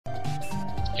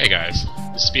Hey guys,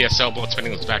 this is BSL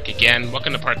Bloodspinning is back again.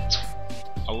 Welcome to part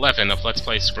 11 of Let's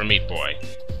Play Super Meat Boy.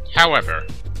 However,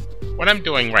 what I'm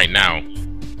doing right now,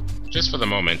 just for the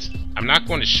moment, I'm not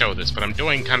going to show this, but I'm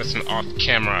doing kind of some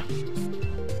off-camera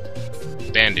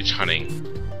bandage hunting.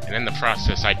 And in the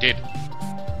process, I did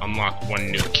unlock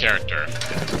one new character.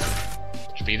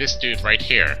 Which would be this dude right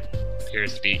here.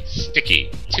 Appears to be sticky.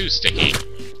 Too sticky.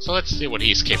 So let's see what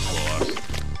he's capable of.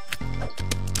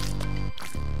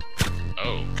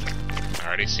 Oh, I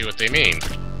already see what they mean.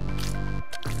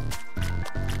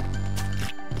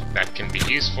 That can be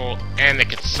useful, and it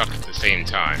can suck at the same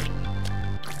time.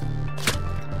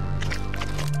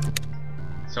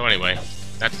 So anyway,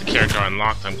 that's the character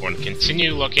unlocked. I'm going to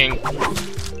continue looking,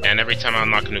 and every time I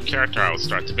unlock a new character, I will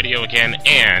start the video again,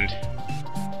 and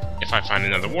if I find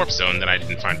another warp zone that I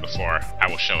didn't find before, I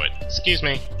will show it. Excuse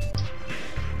me.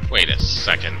 Wait a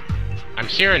second. I'm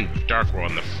here in Dark World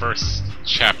in the first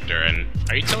chapter, and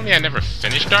are you telling me I never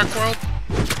finished Dark World?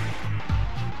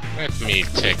 Let me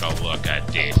take a look at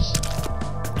this.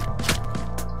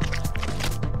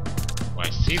 Oh, I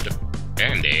see the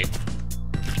band-aid.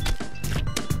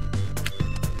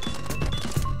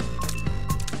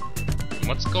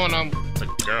 What's going on with the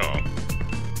girl?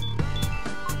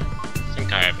 I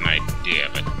think I have an idea,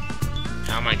 but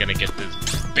how am I gonna get this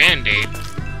band-aid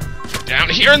down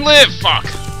here and live? Fuck!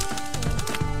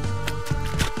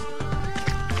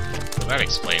 Well, that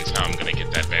explains how I'm gonna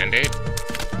get that band-aid.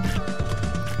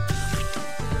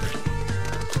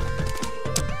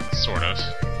 Sort of.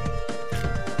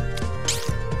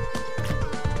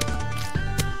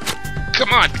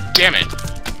 Come on, damn it!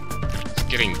 It's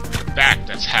getting back,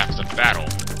 that's half the battle.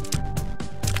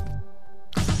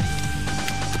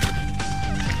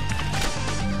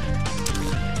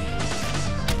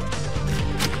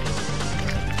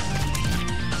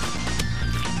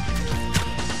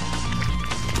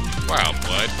 Wow,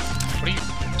 Blood, what are you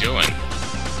doing?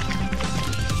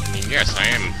 I mean, yes, I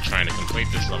am trying to complete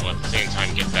this level at the same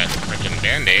time get that frickin'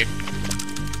 band-aid.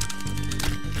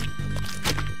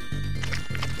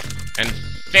 And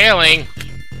failing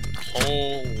a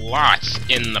whole lot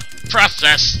in the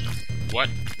process. What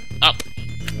up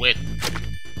with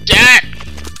that?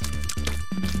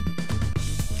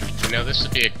 You know, this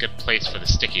would be a good place for the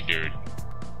sticky dude.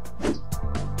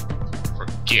 For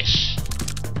Gish,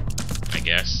 I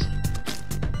guess.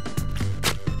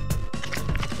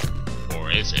 Or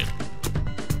is it?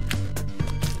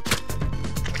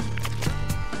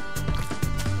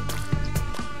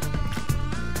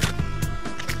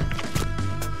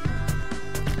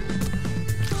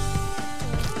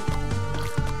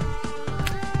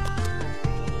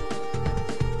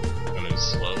 I'm gonna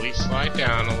slowly slide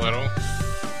down a little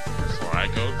before I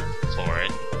go for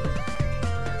it.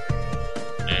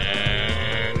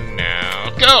 And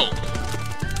now go!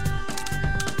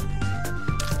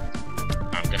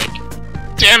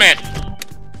 Damn it!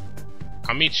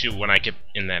 I'll meet you when I get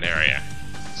in that area.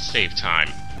 Save time.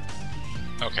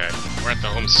 Okay, we're at the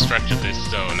home stretch of this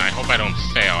zone. I hope I don't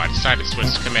fail. I decided to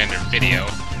switch to Commander Video,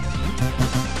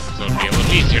 so it'll be a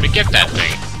little easier to get that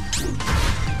thing.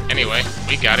 Anyway,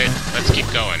 we got it. Let's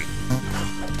keep going.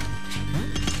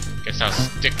 Guess I'll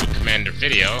stick with Commander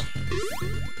Video.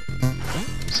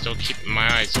 I'm still keeping my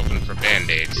eyes open for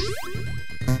band-aids.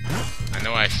 I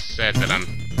know I said that I'm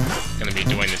gonna be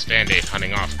doing this band-aid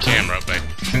hunting off camera, but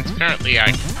since apparently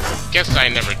I guess I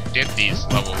never did these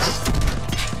levels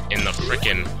in the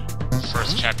frickin'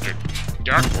 first chapter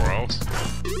Dark World,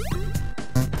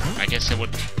 I guess it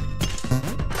would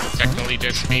technically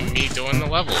just be me doing the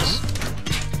levels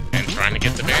and trying to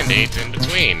get the band-aids in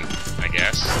between, I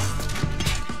guess.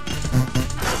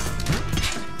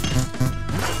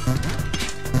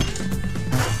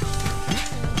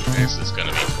 This is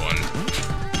gonna be fun.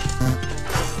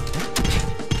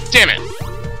 Damn it!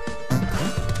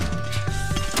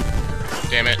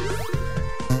 Damn it.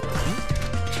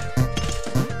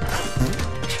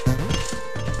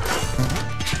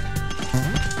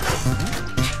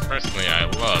 Personally, I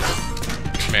love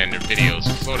Commander Video's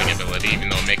floating ability, even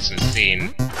though it makes him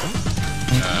seem,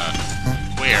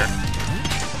 weird.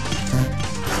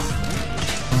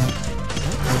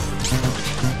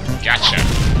 Gotcha.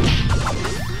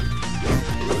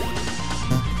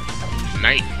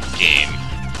 Night game.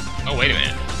 Oh, wait a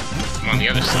minute. I'm on the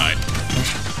other side.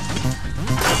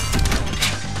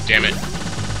 Damn it.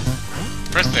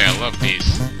 Personally, I love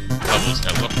these levels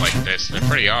that look like this. They're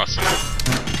pretty awesome.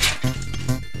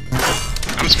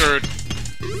 I'm screwed.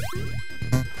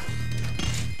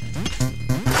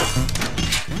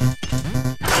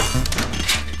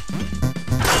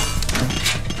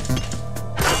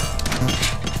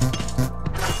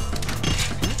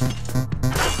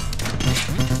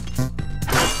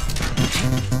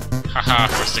 Haha,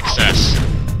 for success.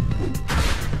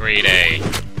 Grade A.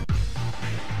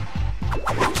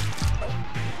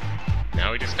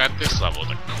 Now we just got this level,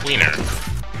 the Queener.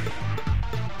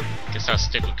 Guess I'll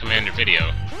stick with Commander Video.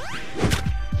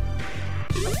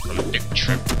 From Big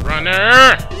Trip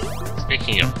Runner!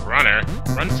 Speaking of runner,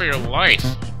 run for your life!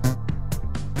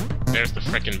 There's the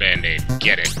frickin' band-aid.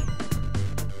 Get it.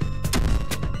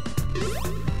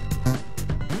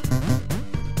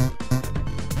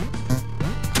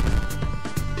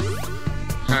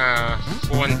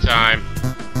 One time.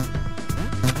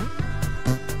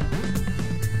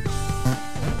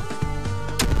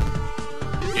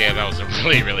 Yeah, that was a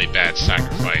really, really bad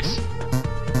sacrifice.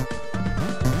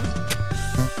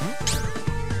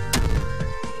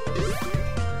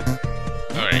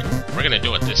 Alright, we're gonna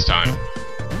do it this time.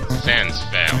 Sans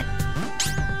fail.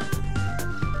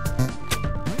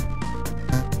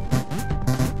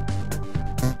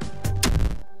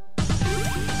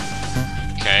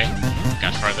 Okay,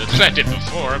 got farther than I did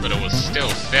before, but it was still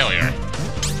failure.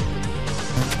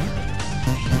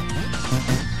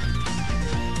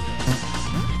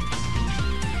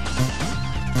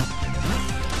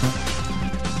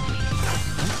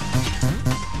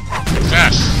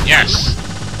 Success! Yes!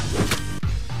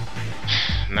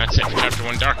 And that's it for Chapter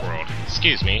 1 Dark World.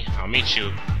 Excuse me, I'll meet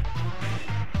you...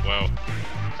 well,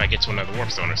 if I get to another warp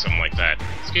zone or something like that.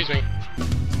 Excuse me.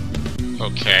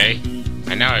 Okay,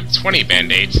 I now have 20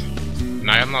 band-aids, and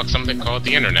I unlocked something called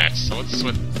the Internet, so let's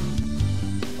switch...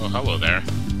 oh, hello there.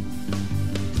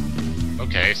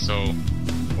 Okay, so...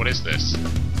 what is this?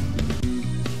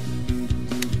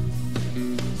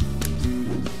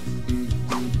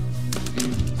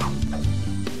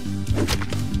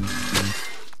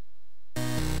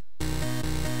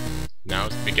 Now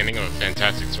is the beginning of a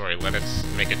fantastic story. Let us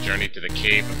make a journey to the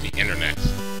cave of the Internet.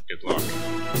 Good luck.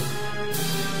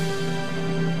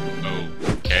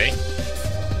 Okay.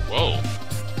 Whoa.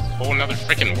 Whole another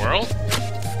frickin' world?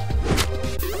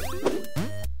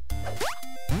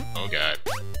 Oh god.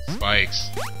 Spikes.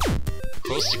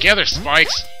 Close together,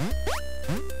 Spikes!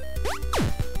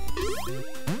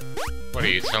 What are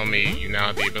you telling me? You now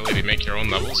have the ability to make your own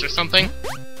levels or something?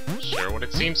 Sure what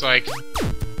it seems like.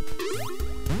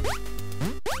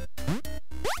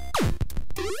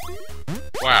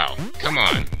 Wow, come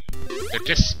on. They're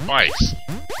just spikes.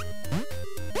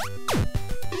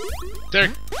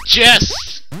 They're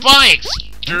just spikes,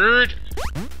 dude!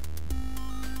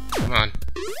 Come on.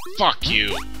 Fuck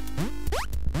you.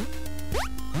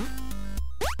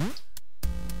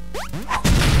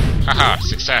 Haha,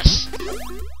 success.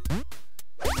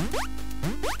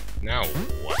 Now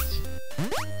what?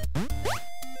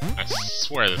 I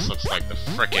swear this looks like the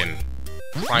frickin'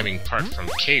 climbing part from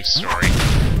Cave Story.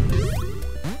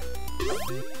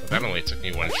 That only took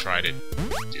me one try to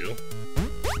do.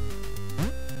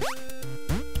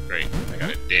 Great, I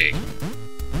gotta dig.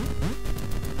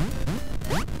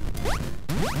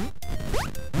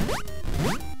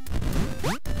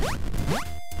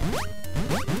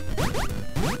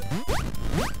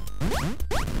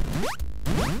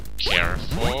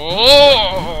 Careful!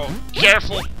 Oh!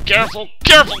 Careful! Careful!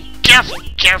 Careful! Careful!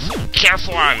 Careful!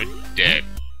 Careful! I'm dead.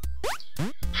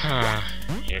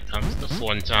 Here comes the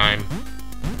fun time.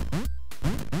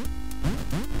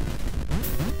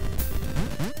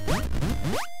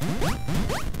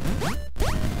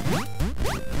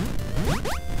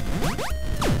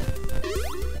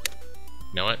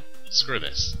 You know what? Screw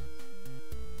this.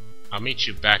 I'll meet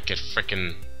you back at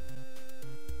frickin'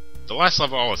 the last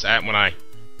level I was at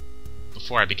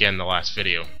before I began the last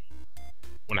video.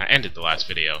 When I ended the last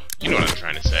video. You know what I'm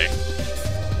trying to say.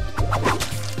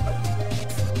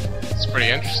 It's pretty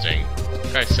interesting.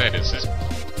 Like I said, is this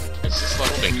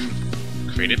level been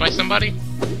created by somebody?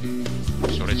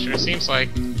 That's what it sure seems like.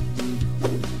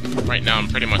 Right now I'm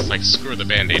pretty much like, screw the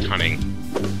band-aid hunting.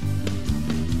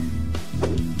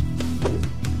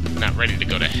 Not ready to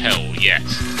go to hell yet.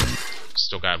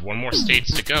 Still got one more stage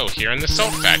to go here in the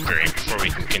Salt Factory before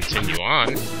we can continue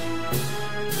on.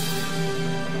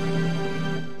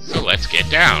 So let's get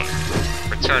down.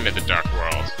 Return to the Dark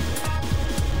World.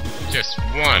 Just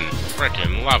one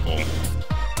frickin' level.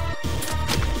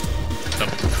 The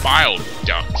Bile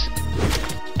Duct.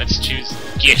 Let's choose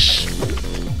Gish,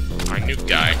 our new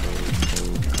guy.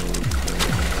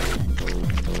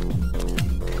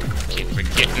 Keep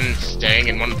forgetting, staying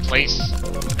in one place.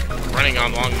 Running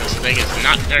along this thing is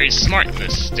not very smart in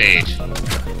this stage.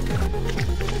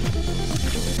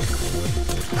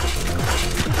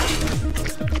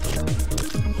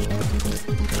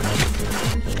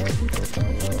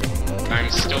 I'm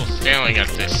still failing at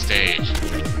this stage.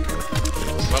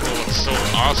 This level looks so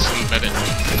awesome that it's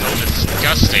so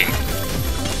disgusting.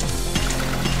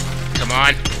 Come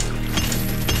on.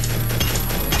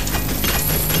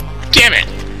 Damn it!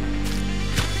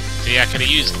 See, I could have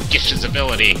used Gish's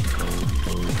ability.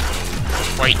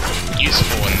 Quite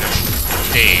useful in this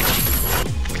stage.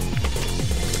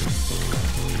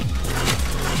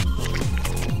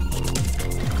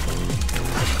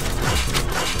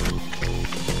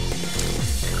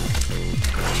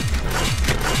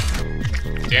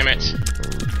 Damn it.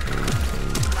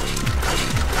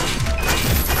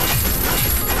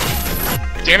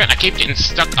 Damn it, I keep getting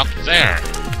stuck up there.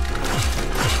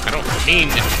 I don't mean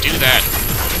to do that.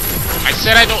 I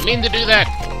said I don't mean to do that.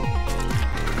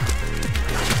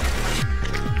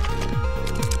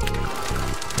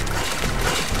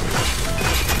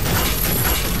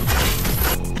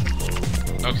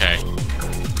 Okay.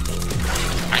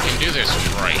 I can do this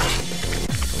right.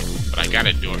 But I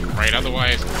gotta do it right,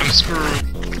 otherwise I'm screwed.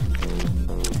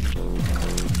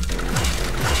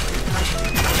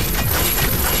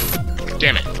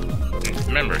 Damn it.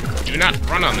 Remember, do not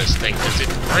run on this thing, because it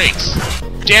breaks.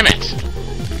 Damn it!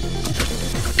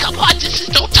 Come on, this is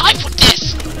no time for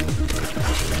this!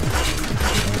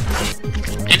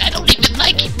 And I don't even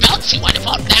like it bouncy one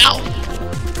about now!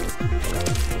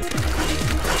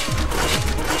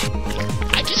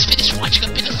 I just finished watching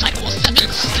a bit of Cycle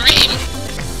 7's stream!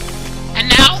 And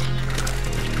now,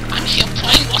 I'm here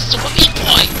playing more Super Meat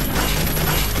Boy!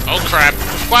 Oh crap!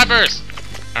 Clappers!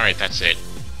 Alright, that's it.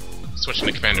 Switching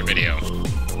to Commander Video. For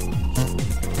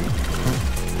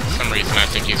some reason I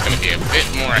think he's going to be a bit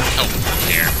more helpful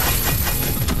here.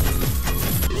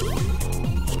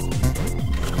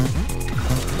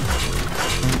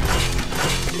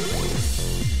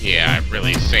 Yeah, I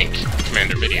really think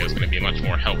Commander Video is going to be much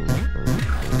more helpful.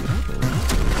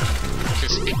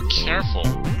 Just be careful.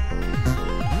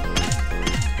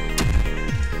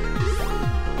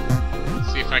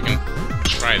 Let's see if I can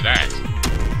try that.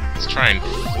 Let's try and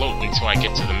float until I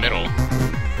get to the middle.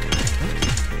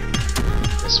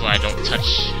 This way I don't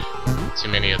touch too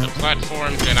many of the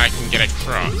platforms and I can get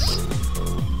across.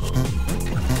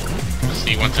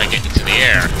 See, once I get into the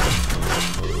air.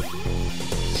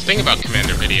 The thing about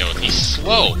Commander Video is he's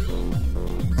slow.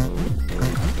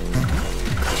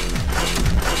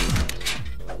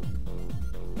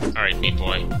 Alright, Meat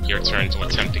Boy, your turn to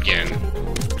attempt again.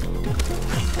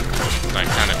 I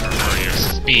kind of prefer your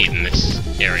speed in this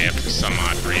area for some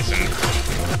odd reason.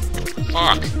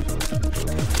 Fuck!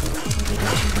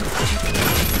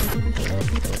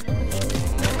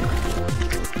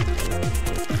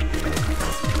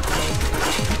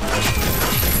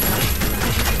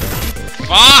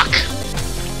 Fuck!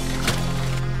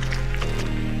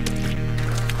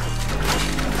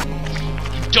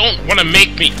 You don't want to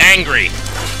make me angry!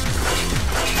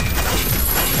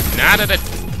 Not at a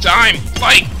time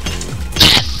like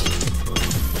this!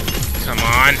 Come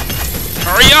on!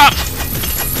 Hurry up!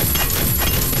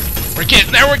 We're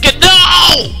getting there, we're getting—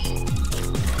 No!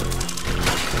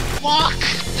 Fuck!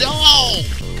 No!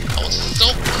 I was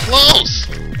so close!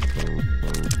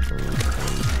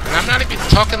 And I'm not even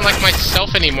talking like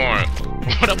myself anymore.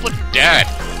 What up with that?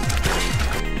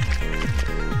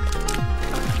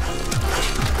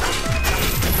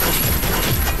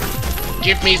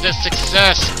 Give me the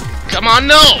success! Come on,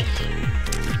 no!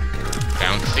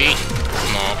 Bouncy.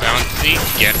 Small bouncy.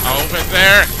 Get over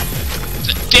there!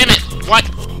 Damn it! What?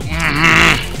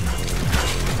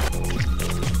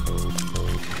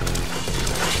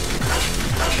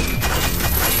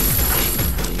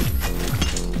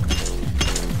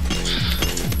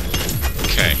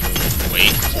 Okay.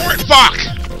 Wait for it! Fuck!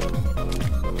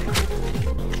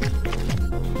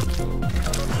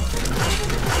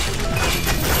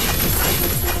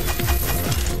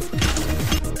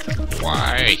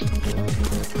 Why?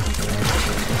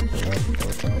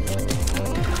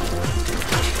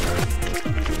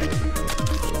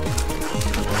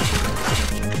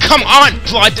 Come on,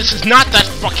 Blood! This is not that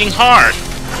fucking hard!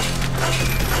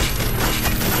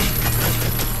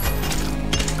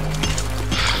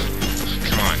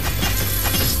 Come on.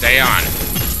 Stay on.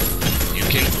 You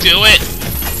can do it!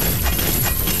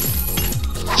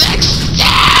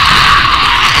 Success!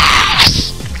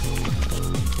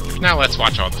 Now let's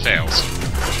watch all the fails.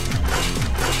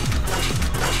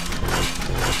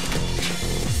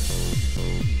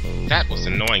 That was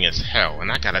annoying as hell,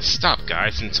 and I gotta stop,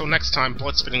 guys. Until next time,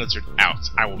 Blood Spitting Lizard out.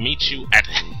 I will meet you at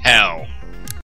hell.